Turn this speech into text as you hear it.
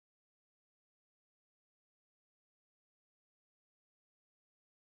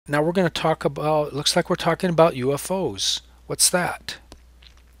now we're going to talk about, looks like we're talking about UFOs. What's that?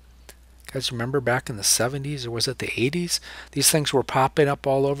 Guys, remember back in the 70s, or was it the 80s? These things were popping up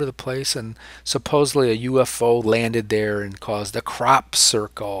all over the place, and supposedly a UFO landed there and caused a crop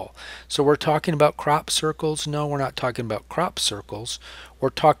circle. So we're talking about crop circles? No, we're not talking about crop circles. We're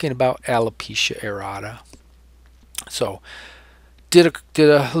talking about alopecia areata. So did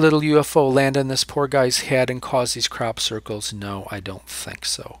a little UFO land on this poor guy's head and cause these crop circles? No, I don't think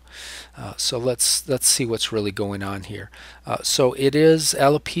so. So let's see what's really going on here. So it is,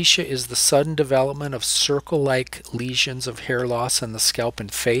 alopecia is the sudden development of circle-like lesions of hair loss on the scalp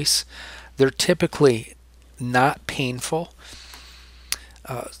and face. They're typically not painful,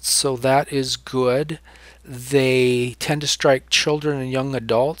 so that is good. They tend to strike children and young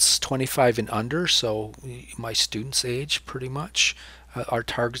adults, 25 and under, so my students' age pretty much are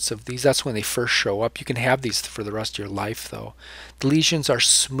targets of these. That's when they first show up. You can have these for the rest of your life, though. The lesions are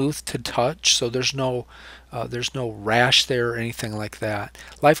smooth to touch, so there's no rash there or anything like that.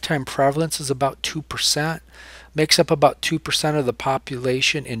 Lifetime prevalence is about 2%. Makes up about 2% of the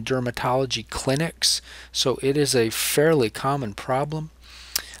population in dermatology clinics, so it is a fairly common problem.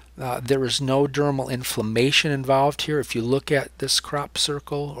 There is no dermal inflammation involved here. If you look at this crop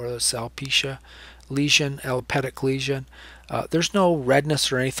circle or this alopecia lesion, alopetic lesion, there's no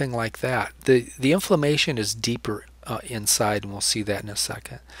redness or anything like that. The inflammation is deeper inside, and we'll see that in a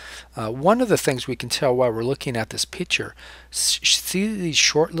second. One of the things we can tell while we're looking at this picture, see these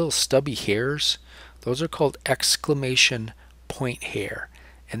short little stubby hairs? Those are called exclamation point hair.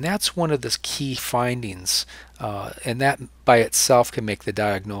 And that's one of the key findings, and that by itself can make the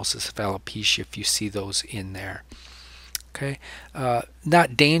diagnosis of alopecia if you see those in there. Okay,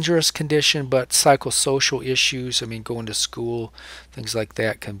 not dangerous condition, but psychosocial issues. I mean, going to school, things like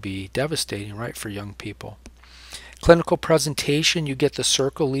that can be devastating, right, for young people. Clinical presentation, you get the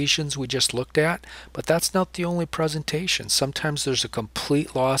circle lesions we just looked at, but that's not the only presentation. Sometimes there's a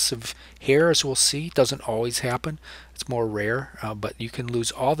complete loss of hair, as we'll see. It doesn't always happen. It's more rare, but you can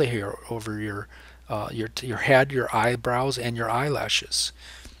lose all the hair over your head, your eyebrows, and your eyelashes.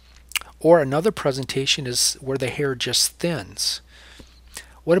 Or another presentation is where the hair just thins.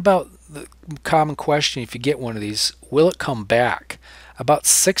 What about the common question if you get one of these, will it come back? About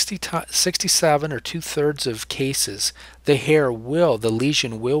 67 or 2/3 of cases, the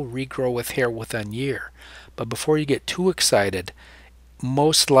lesion will regrow with hair within a year. But before you get too excited,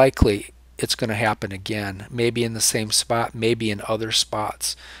 most likely it's going to happen again, maybe in the same spot, maybe in other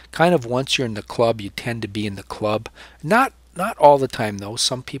spots. Kind of once you're in the club, you tend to be in the club. Not all the time, though.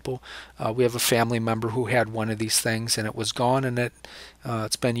 Some people, we have a family member who had one of these things and it was gone, and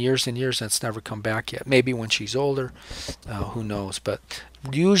it's been years and years and it's never come back yet. Maybe when she's older, who knows. But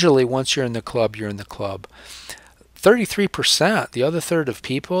usually once you're in the club, you're in the club. 33%, the other third of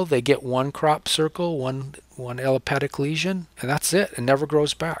people, they get one crop circle, one alopetic lesion, and that's it. It never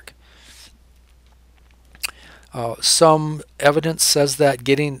grows back. Some evidence says that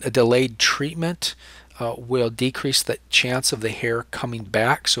getting a delayed treatment will decrease the chance of the hair coming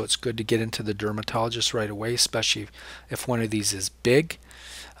back, so it's good to get into the dermatologist right away, especially if one of these is big.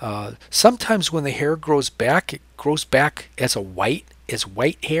 Sometimes when the hair grows back, it grows back as white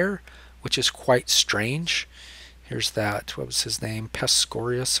hair, which is quite strange. Here's that, what was his name,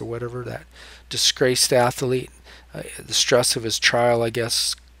 Pescorius or whatever, that disgraced athlete. The stress of his trial, I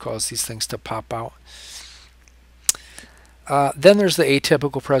guess, caused these things to pop out. Then there's the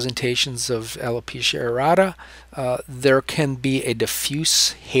atypical presentations of alopecia areata. There can be a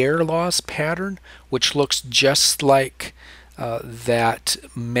diffuse hair loss pattern, which looks just like that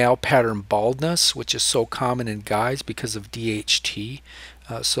male pattern baldness, which is so common in guys because of DHT.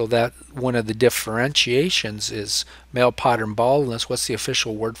 So that one of the differentiations is male pattern baldness. What's the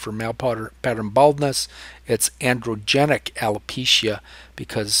official word for male pattern baldness? It's androgenic alopecia,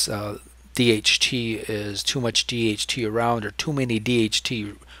 because DHT is too much DHT around, or too many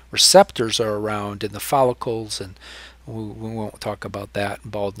DHT receptors are around in the follicles, and we won't talk about that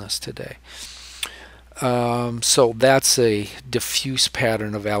baldness today. So that's a diffuse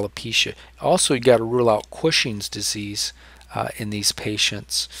pattern of alopecia. Also, you got to rule out Cushing's disease in these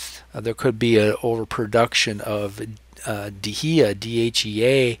patients. There could be an overproduction of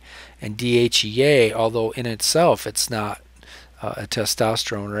DHEA and DHEA, although in itself it's not a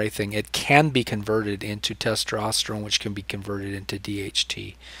testosterone or anything. It can be converted into testosterone, which can be converted into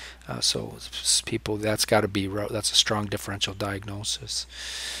DHT. So people, that's got to be, that's a strong differential diagnosis.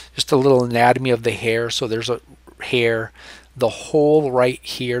 Just a little anatomy of the hair. So there's a hair. The hole right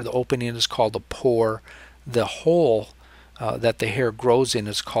here, the opening is called a pore. The hole that the hair grows in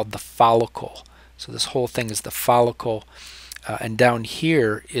is called the follicle. So this whole thing is the follicle. And down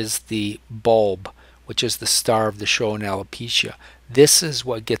here is the bulb, which is the star of the show in alopecia. This is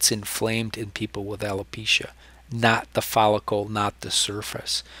what gets inflamed in people with alopecia, not the follicle, not the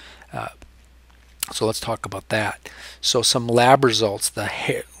surface. So let's talk about that. So some lab results, the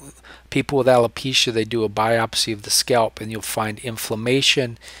hair, people with alopecia, they do a biopsy of the scalp and you'll find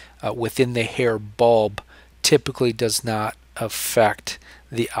inflammation within the hair bulb typically does not affect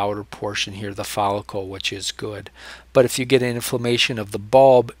the outer portion here, the follicle, which is good. But if you get an inflammation of the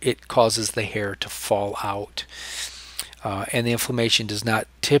bulb, it causes the hair to fall out. And the inflammation does not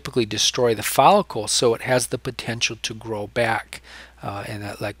typically destroy the follicle, so it has the potential to grow back. And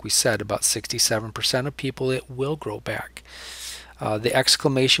that, like we said, about 67% of people, it will grow back. The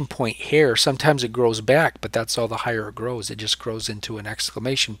exclamation point hair, sometimes it grows back, but that's all the higher it grows. It just grows into an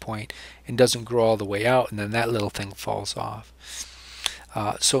exclamation point and doesn't grow all the way out, and then that little thing falls off.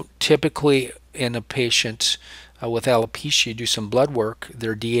 So typically in a patient with alopecia, you do some blood work,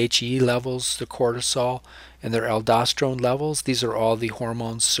 their DHE levels, the cortisol, and their aldosterone levels. These are all the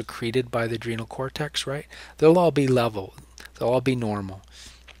hormones secreted by the adrenal cortex, right? They'll all be level. They'll all be normal.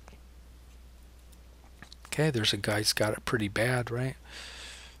 Okay, there's a guy who's got it pretty bad, right?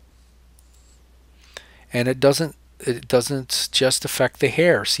 And it doesn't just affect the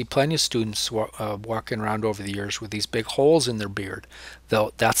hair. See plenty of students walking around over the years with these big holes in their beard.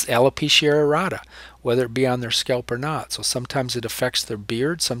 That's alopecia areata, whether it be on their scalp or not. So sometimes it affects their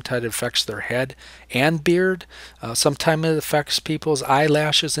beard, sometimes it affects their head and beard. Sometimes it affects people's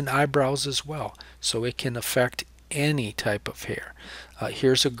eyelashes and eyebrows as well. So it can affect any type of hair.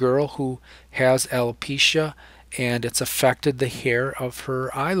 Here's a girl who has alopecia and it's affected the hair of her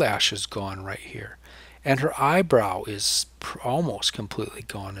eyelashes gone right here. And her eyebrow is almost completely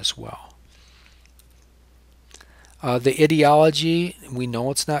gone as well. The etiology, we know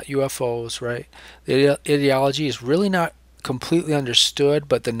it's not UFOs, right? The etiology is really not completely understood,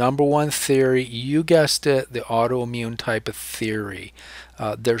 but the number one theory, you guessed it, the autoimmune type of theory.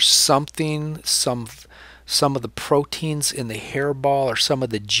 There's something, some of the proteins in the hairball or some of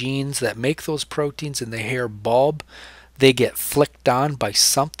the genes that make those proteins in the hair bulb, they get flicked on by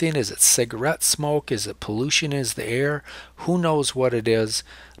something. Is it cigarette smoke? Is it pollution? Is the air? Who knows what it is?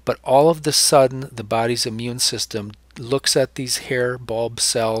 But all of the sudden, the body's immune system looks at these hair bulb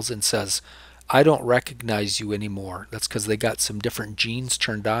cells and says, I don't recognize you anymore. That's because they got some different genes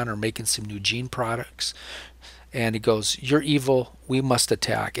turned on or making some new gene products. And it goes, you're evil, we must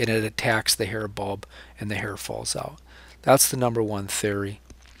attack. And it attacks the hair bulb and the hair falls out. That's the number one theory.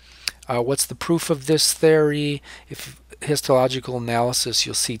 What's the proof of this theory? If histological analysis,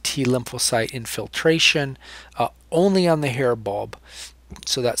 you'll see T lymphocyte infiltration only on the hair bulb.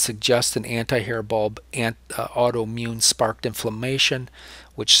 So that suggests an anti-hair bulb autoimmune sparked inflammation,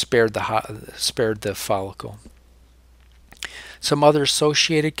 which spared the follicle. Some other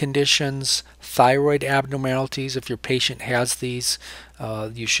associated conditions, thyroid abnormalities. If your patient has these,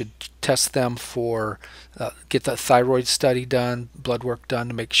 you should test them for, get the thyroid study done, blood work done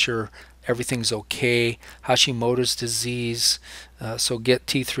to make sure everything's okay. Hashimoto's disease, so get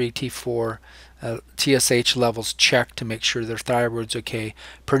T3, T4, TSH levels checked to make sure their thyroid's okay.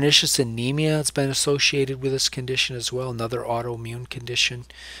 Pernicious anemia has been associated with this condition as well, another autoimmune condition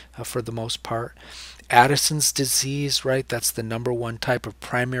for the most part. Addison's disease, right? That's the number one type of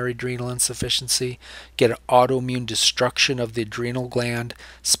primary adrenal insufficiency. Get an autoimmune destruction of the adrenal gland.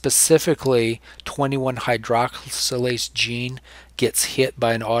 Specifically, 21-hydroxylase gene gets hit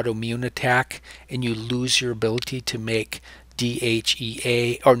by an autoimmune attack and you lose your ability to make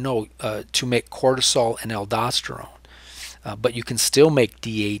DHEA, or no, to make cortisol and aldosterone. But you can still make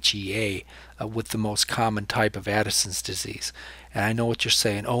DHEA with the most common type of Addison's disease. And I know what you're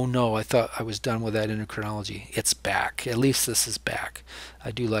saying. Oh no, I thought I was done with that endocrinology. It's back. At least this is back.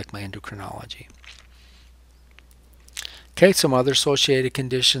 I do like my endocrinology. Okay, some other associated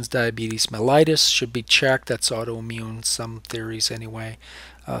conditions. Diabetes mellitus should be checked. That's autoimmune, some theories anyway.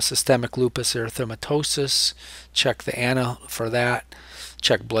 Systemic lupus erythematosus. Check the ANA for that.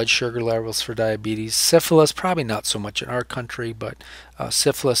 Check blood sugar levels for diabetes. Syphilis, probably not so much in our country, but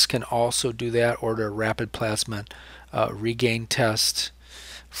syphilis can also do that. Order a rapid plasma regain test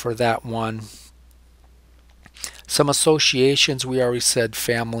for that one. Some associations, we already said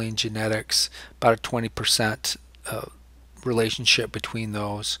family and genetics, about a 20% relationship between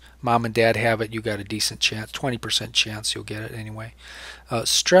those. Mom and dad have it, you got a decent chance, 20% chance you'll get it anyway.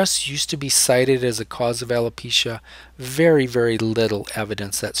 Stress used to be cited as a cause of alopecia. Very, very little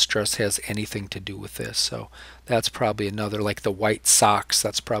evidence that stress has anything to do with this. So that's probably another, like the white socks,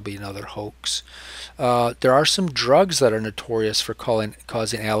 that's probably another hoax. There are some drugs that are notorious for causing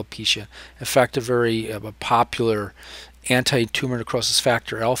alopecia. In fact, a very popular anti-tumor necrosis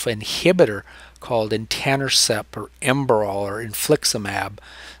factor alpha inhibitor called etanercept or Enbrel or infliximab.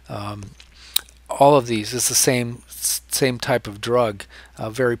 All of these is the same type of drug,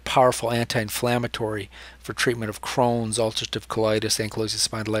 very powerful anti-inflammatory for treatment of Crohn's, ulcerative colitis, ankylosing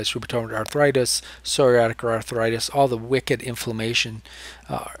spondylitis, rheumatoid arthritis, psoriatic arthritis, all the wicked inflammatory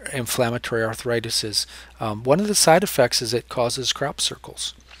arthritis. One of the side effects is it causes crop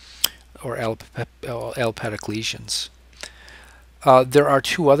circles or alopecia lesions. There are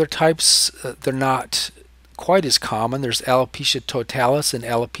two other types. They're not quite as common. There's alopecia totalis and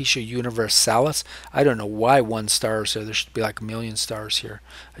alopecia universalis. I don't know why 1 star is there. There should be like 1,000,000 stars here.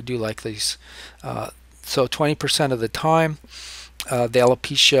 I do like these. So 20% of the time, the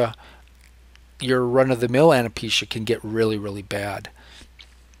alopecia, your run-of-the-mill alopecia, can get really, really bad.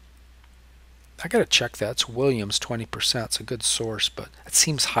 I gotta check that. It's Williams, 20%. It's a good source, but it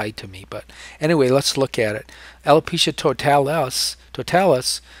seems high to me. But anyway, let's look at it. Alopecia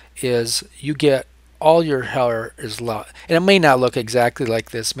totalis is you get all your hair is low, and it may not look exactly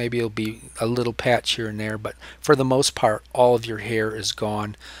like this. Maybe it'll be a little patch here and there, but for the most part, all of your hair is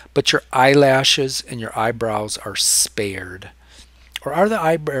gone. But your eyelashes and your eyebrows are spared. Or are the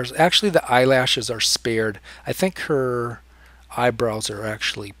eyebrows? Actually, the eyelashes are spared. I think her eyebrows are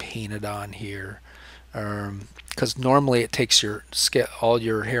actually painted on here. Because normally it takes all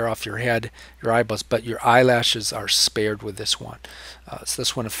your hair off your head, your eyebrows, but your eyelashes are spared with this one. So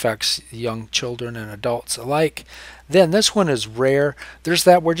this one affects young children and adults alike. Then this one is rare. There's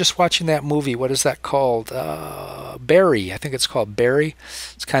that, we're just watching that movie. What is that called? Barry. I think it's called Barry.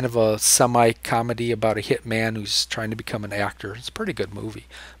 It's kind of a semi-comedy about a hitman who's trying to become an actor. It's a pretty good movie.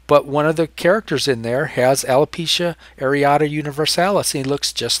 But one of the characters in there has alopecia areata universalis, and he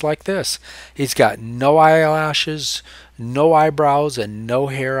looks just like this. He's got no eyelashes, no eyebrows, and no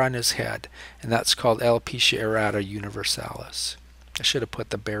hair on his head. And that's called alopecia areata universalis. I should have put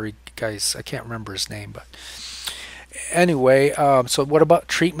the Barry guy's, I can't remember his name, but anyway, so what about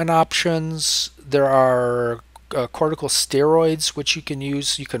treatment options? There are corticosteroids, which you can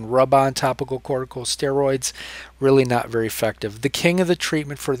use. You can rub on topical corticosteroids. Really not very effective. The king of the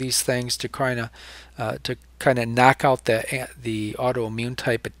treatment for these things to kind of knock out the autoimmune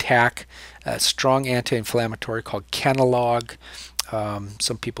type attack, a strong anti-inflammatory called Kenalog.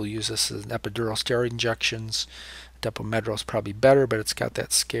 Some people use this as epidural steroid injections. Depomedrol is probably better, but it's got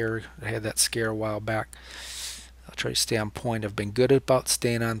that scare. I had that scare a while back. I'll try to stay on point. I've been good about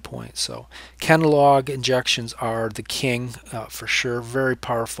staying on point. So Kenalog injections are the king for sure. Very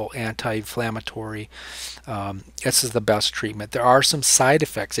powerful anti-inflammatory. This is the best treatment. There are some side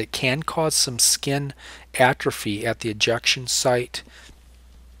effects. It can cause some skin atrophy at the injection site.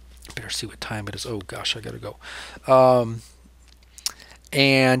 Better see what time it is. Oh gosh, I gotta go.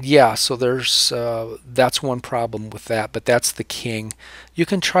 And yeah, so there's that's one problem with that, but that's the king. You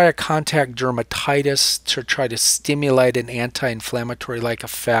can try a contact dermatitis to try to stimulate an anti-inflammatory like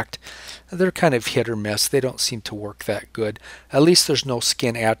effect. They're kind of hit or miss. They don't seem to work that good. At least there's no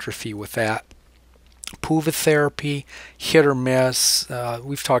skin atrophy with that. PUVA therapy, hit or miss.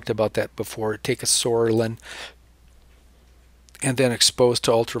 We've talked about that before. Take a Sorlin and then expose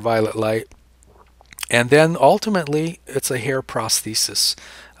to ultraviolet light. And then ultimately, it's a hair prosthesis.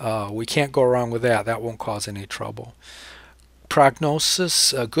 We can't go wrong with that. That won't cause any trouble.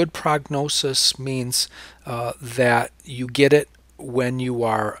 Prognosis, a good prognosis means that you get it when you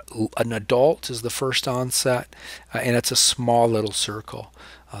are an adult is the first onset, and it's a small little circle.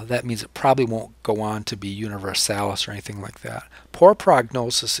 That means it probably won't go on to be universalis or anything like that. Poor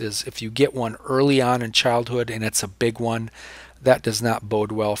prognosis is if you get one early on in childhood and it's a big one. That does not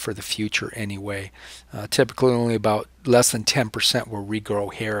bode well for the future anyway. Typically only about less than 10% will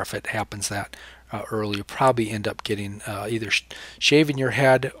regrow hair if it happens that early. You'll probably end up getting either shaving your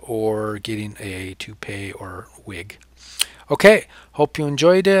head or getting a toupee or wig. Okay, hope you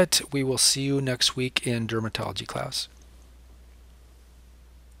enjoyed it. We will see you next week in dermatology class.